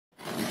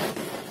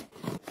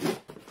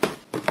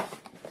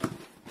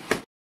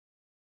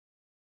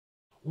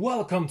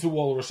Welcome to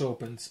Walrus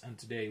Opens, and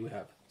today we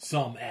have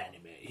some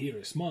anime. Here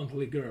is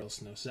Monthly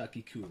Girls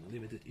Nozaki-Kun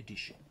limited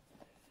edition.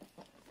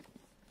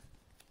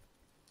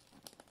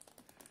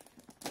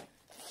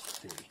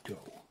 There we go.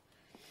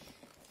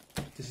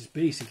 This is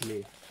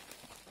basically,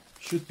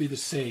 should be the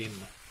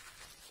same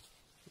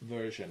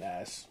version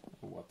as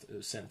what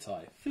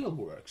Sentai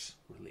Filmworks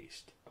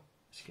released,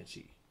 as you can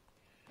see.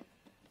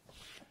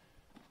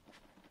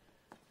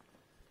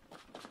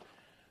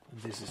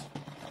 And this is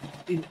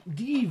in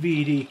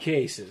DVD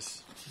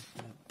cases.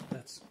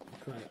 That's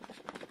kind of...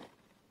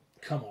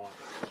 Come on.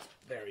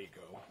 There you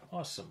go.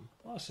 Awesome.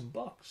 Awesome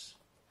box.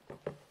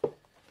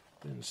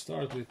 Then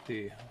start with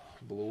the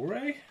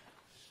Blu-ray.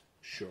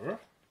 Sure.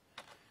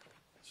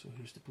 So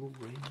here's the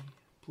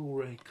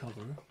Blu-ray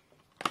cover.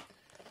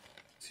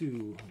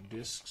 2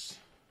 discs.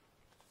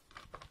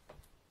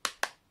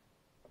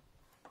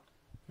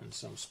 And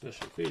some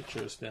special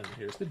features. Then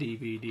here's the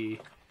DVD.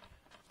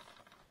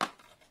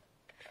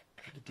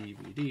 The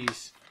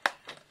DVDs,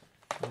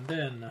 and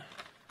then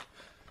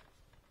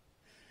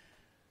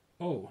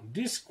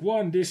disc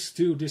 1, disc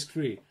 2, disc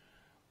 3.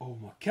 Oh,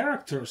 my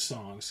character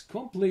songs,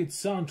 complete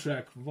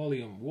soundtrack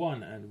volume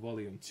 1 and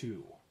volume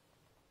 2.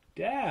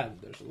 Damn,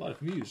 there's a lot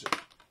of music.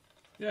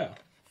 Yeah,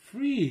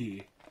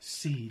 free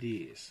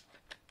CDs.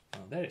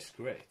 Oh, that is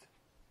great.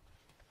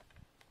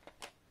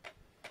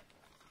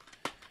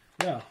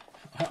 Yeah,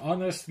 I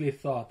honestly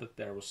thought that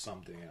there was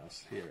something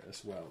else here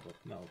as well, but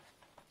no.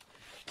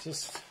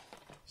 Just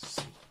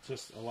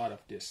a lot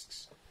of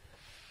discs.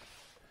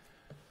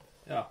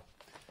 Yeah.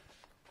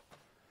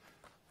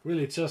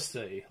 Really just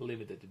a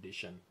limited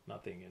edition.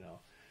 Nothing,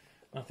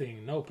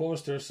 nothing, no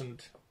posters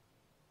and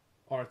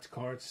art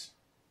cards.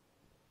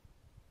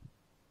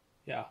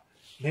 Yeah.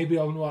 Maybe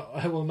I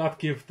will not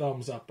give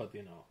thumbs up, but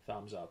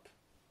thumbs up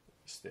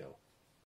still.